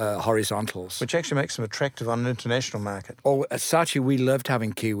horizontals. Which actually makes them attractive on an international market. Oh, at Saatchi, we loved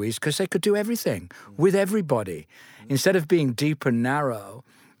having Kiwis because they could do everything with everybody. Instead of being deep and narrow,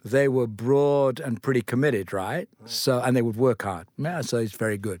 they were broad and pretty committed, right? So, and they would work hard. Yeah, so it's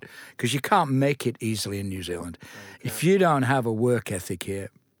very good because you can't make it easily in New Zealand. If you don't have a work ethic here,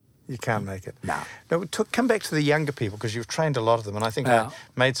 you can't make it. No. Now, come back to the younger people, because you've trained a lot of them, and I think I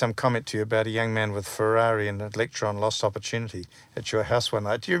made some comment to you about a young man with Ferrari and a lecture on lost opportunity at your house one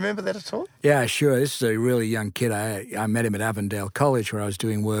night. Do you remember that at all? Yeah, sure. This is a really young kid. I met him at Avondale College where I was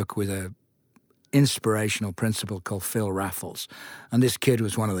doing work with a inspirational principal called Phil Raffles. And this kid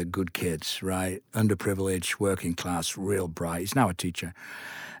was one of the good kids, right? Underprivileged, working class, real bright. He's now a teacher.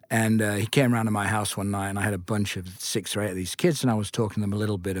 And he came around to my house one night, and I had a bunch of 6 or 8 of these kids, and I was talking to them a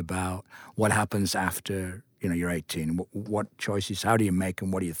little bit about what happens after, you're 18. What choices, how do you make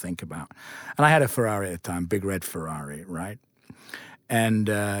them, what do you think about? And I had a Ferrari at the time, big red Ferrari, right? And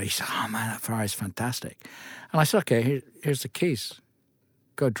he said, oh, man, that Ferrari's fantastic. And I said, okay, here's the keys.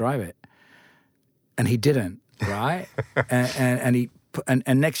 Go drive it. And he didn't, right?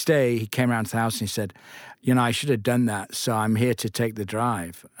 and next day, he came around to the house and he said, I should have done that, so I'm here to take the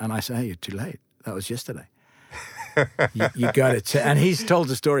drive. And I said, hey, you're too late. That was yesterday. you got to... And he's told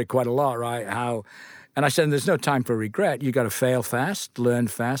the story quite a lot, right? And I said, there's no time for regret. You got to fail fast, learn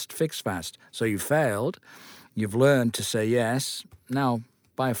fast, fix fast. So you failed. You've learned to say yes. Now,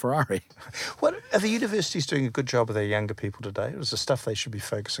 buy a Ferrari. What are the universities doing a good job with their younger people today? Or is the stuff they should be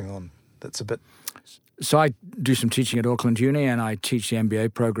focusing on that's a bit... So I do some teaching at Auckland Uni, and I teach the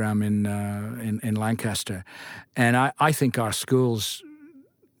MBA program in Lancaster. And I think our schools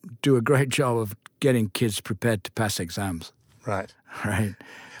do a great job of getting kids prepared to pass exams. Right. Right.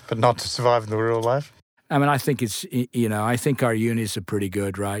 But not to survive in the real life? I mean, I think I think our unis are pretty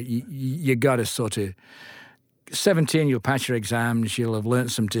good, right? You got to sort of... 17, you'll pass your exams, you'll have learnt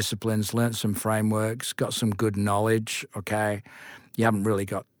some disciplines, learnt some frameworks, got some good knowledge, okay? You haven't really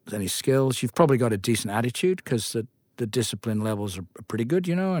got any skills. You've probably got a decent attitude because the discipline levels are pretty good,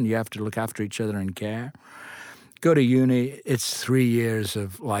 and you have to look after each other and care. Go to uni, it's 3 years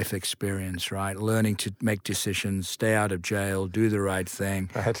of life experience, right? Learning to make decisions, stay out of jail, do the right thing,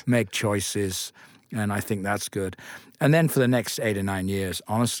 right. Make choices, and I think that's good. And then for the next 8 or 9 years,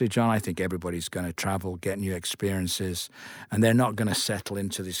 honestly, John, I think everybody's going to travel, get new experiences, and they're not going to settle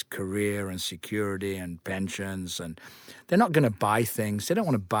into this career and security and pensions, and they're not going to buy things. They don't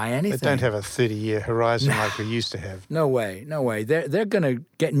want to buy anything. They don't have a 30-year horizon like we used to have. No way. They're going to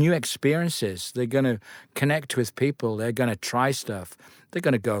get new experiences. They're going to connect with people. They're going to try stuff. They're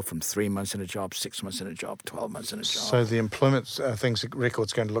going to go from 3 months in a job, 6 months in a job, 12 months in a job. So the employment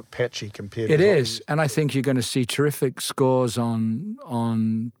record's going to look patchy compared to... It is, and I think you're going to see terrific scores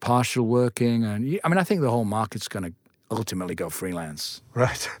on partial working. And I think the whole market's going to ultimately go freelance.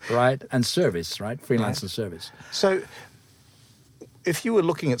 Right. Right, and service, right? Freelance and service. So... if you were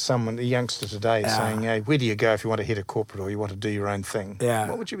looking at someone, a youngster today, saying, hey, where do you go if you want to hit a corporate or you want to do your own thing? Yeah.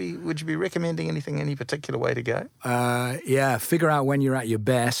 What would you be recommending any particular way to go? Figure out when you're at your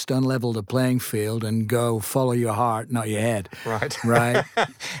best, unlevel the playing field, and go follow your heart, not your head. Right. Right.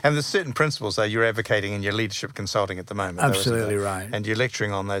 And there's certain principles, though, you're advocating in your leadership consulting at the moment. Absolutely right. And you're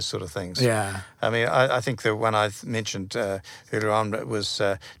lecturing on those sort of things. Yeah. I mean, I think the one I mentioned earlier on was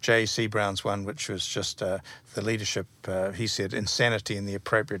J.C. Brown's one, which was just the leadership, he said, insanity in the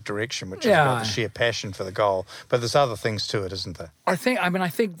appropriate direction, which is about the sheer passion for the goal. But there's other things to it, isn't there? I think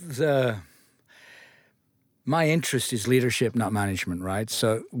my interest is leadership, not management, right?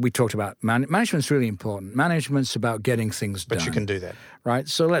 So we talked about management's really important. Management's about getting things done. But you can do that. Right?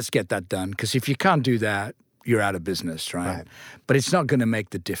 So let's get that done, because if you can't do that, you're out of business, right? But it's not going to make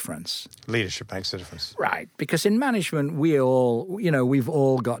the difference. Leadership makes a difference. Right, because in management, we've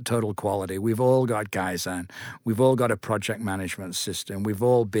all got total quality. We've all got Kaizen. We've all got a project management system. We've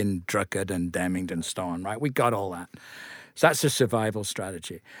all been Druckert and Deming and so on, right? We got all that. So that's a survival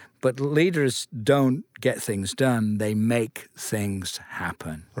strategy. But leaders don't get things done. They make things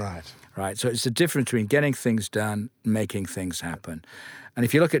happen. Right. So it's the difference between getting things done and making things happen. And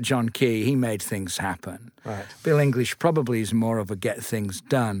if you look at John Key, he made things happen. Right. Bill English probably is more of a get things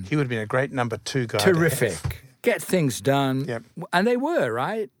done. He would have been a great number 2 guy. Terrific. Get things done. Yep. And they were,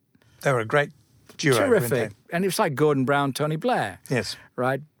 right? They were a great duo. Terrific. And it was like Gordon Brown, Tony Blair. Yes.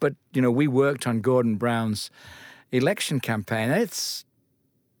 Right? But, we worked on Gordon Brown's election campaign. It's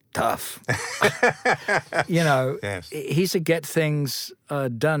tough. Yes. He's a get things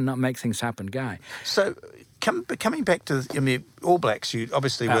done, not make things happen guy. So coming back to All Blacks, you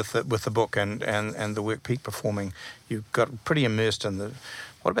obviously with the book and the work Pete performing, you got pretty immersed in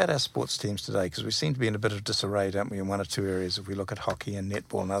What about our sports teams today? Because we seem to be in a bit of disarray, don't we, in one or two areas, if we look at hockey and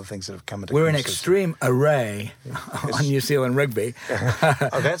netball and other things that have come into We're in conversation. extreme array on New Zealand rugby.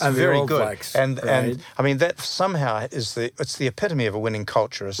 Oh, that's and very All good. Blacks, and right? I mean, that somehow is it's the epitome of a winning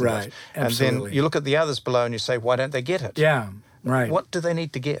culture, isn't Right, it? And absolutely. then you look at the others below and you say, why don't they get it? Yeah, right. What do they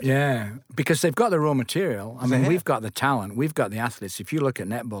need to get? Yeah, because they've got the raw material. I mean, have. we've got the talent. We've got the athletes. If you look at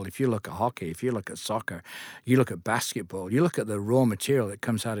netball, if you look at hockey, if you look at soccer, you look at basketball, you look at the raw material that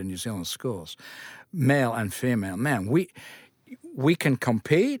comes out of New Zealand schools, male and female. Man, we can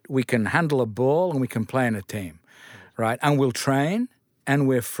compete, we can handle a ball, and we can play in a team, right? And we'll train, and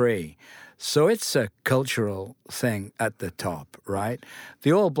we're free. So it's a cultural thing at the top, right?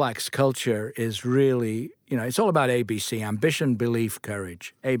 The All Blacks culture is really, it's all about ABC, ambition, belief,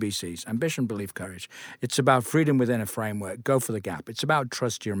 courage. ABCs, ambition, belief, courage. It's about freedom within a framework, go for the gap. It's about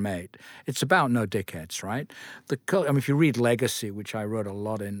trust your mate. It's about no dickheads, right? If you read Legacy, which I wrote a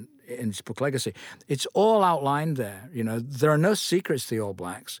lot in this book, Legacy, it's all outlined there. There are no secrets to the All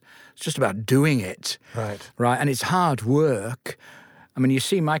Blacks. It's just about doing it. Right? And it's hard work. I mean, you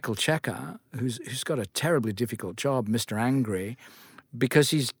see Michael Cheika, who's got a terribly difficult job, Mr. Angry,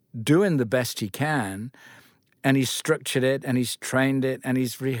 because he's doing the best he can, and he's structured it, and he's trained it, and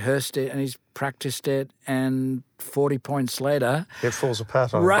he's rehearsed it, and he's practiced it, and 40 points later... It falls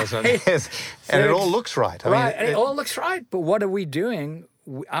apart on right. it, doesn't it? Yes. And it all looks right. Right, and it all looks right. But what are we doing?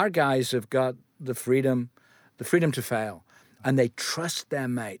 Our guys have got the freedom to fail, and they trust their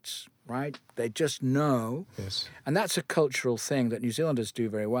mates. Right? They just know. Yes. And that's a cultural thing that New Zealanders do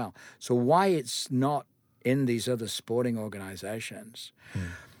very well. So why it's not in these other sporting organizations,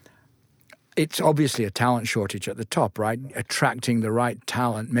 it's obviously a talent shortage at the top, right? Attracting the right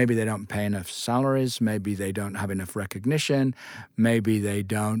talent. Maybe they don't pay enough salaries. Maybe they don't have enough recognition. Maybe they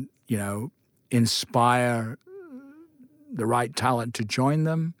don't, inspire the right talent to join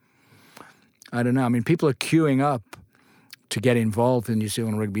them. I don't know. I mean, people are queuing up to get involved in New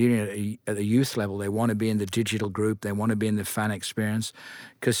Zealand Rugby Union at the youth level. They want to be in the digital group. They want to be in the fan experience.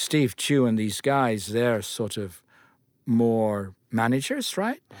 Because Steve Chu and these guys, they're sort of more managers,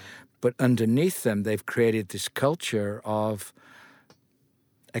 right? But underneath them, they've created this culture of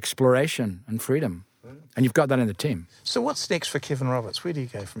exploration and freedom. And you've got that in the team. So what's next for Kevin Roberts? Where do you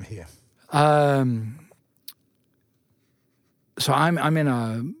go from here? So I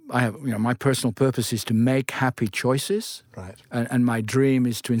have, my personal purpose is to make happy choices. Right. And my dream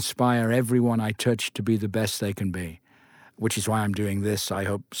is to inspire everyone I touch to be the best they can be, which is why I'm doing this. I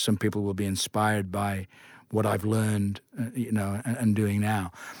hope some people will be inspired by what I've learned, and doing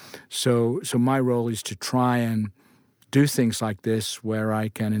now. So my role is to try and do things like this where I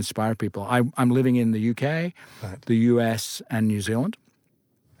can inspire people. I'm living in the UK, right. the US, and New Zealand.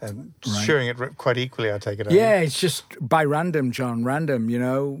 And sharing it quite equally, I take it. Yeah, it's just by random, John, random,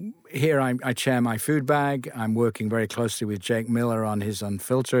 Here I chair my food bag. I'm working very closely with Jake Miller on his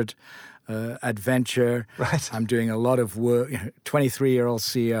Unfiltered adventure. Right. I'm doing a lot of work. 23-year-old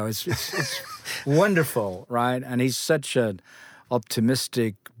CEO. It's wonderful, right? And he's such an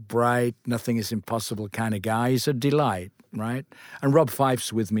optimistic, bright, nothing is impossible kind of guy. He's a delight, right? And Rob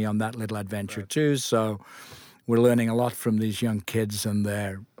Fife's with me on that little adventure too, so... We're learning a lot from these young kids and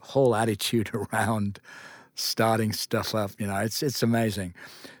their whole attitude around starting stuff up. It's amazing.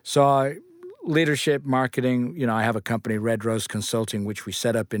 So leadership, marketing, I have a company, Red Rose Consulting, which we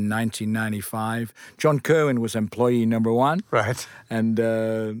set up in 1995. John Kerwin was employee number one. Right.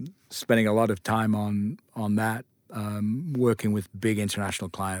 And spending a lot of time on that, working with big international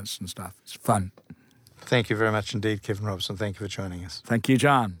clients and stuff. It's fun. Thank you very much indeed, Kevin Robertson. Thank you for joining us. Thank you,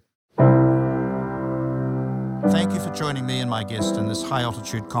 John. Thank you for joining me and my guest in this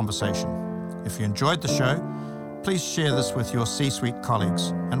high-altitude conversation. If you enjoyed the show, please share this with your C-suite colleagues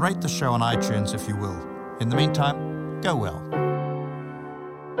and rate the show on iTunes if you will. In the meantime, go well.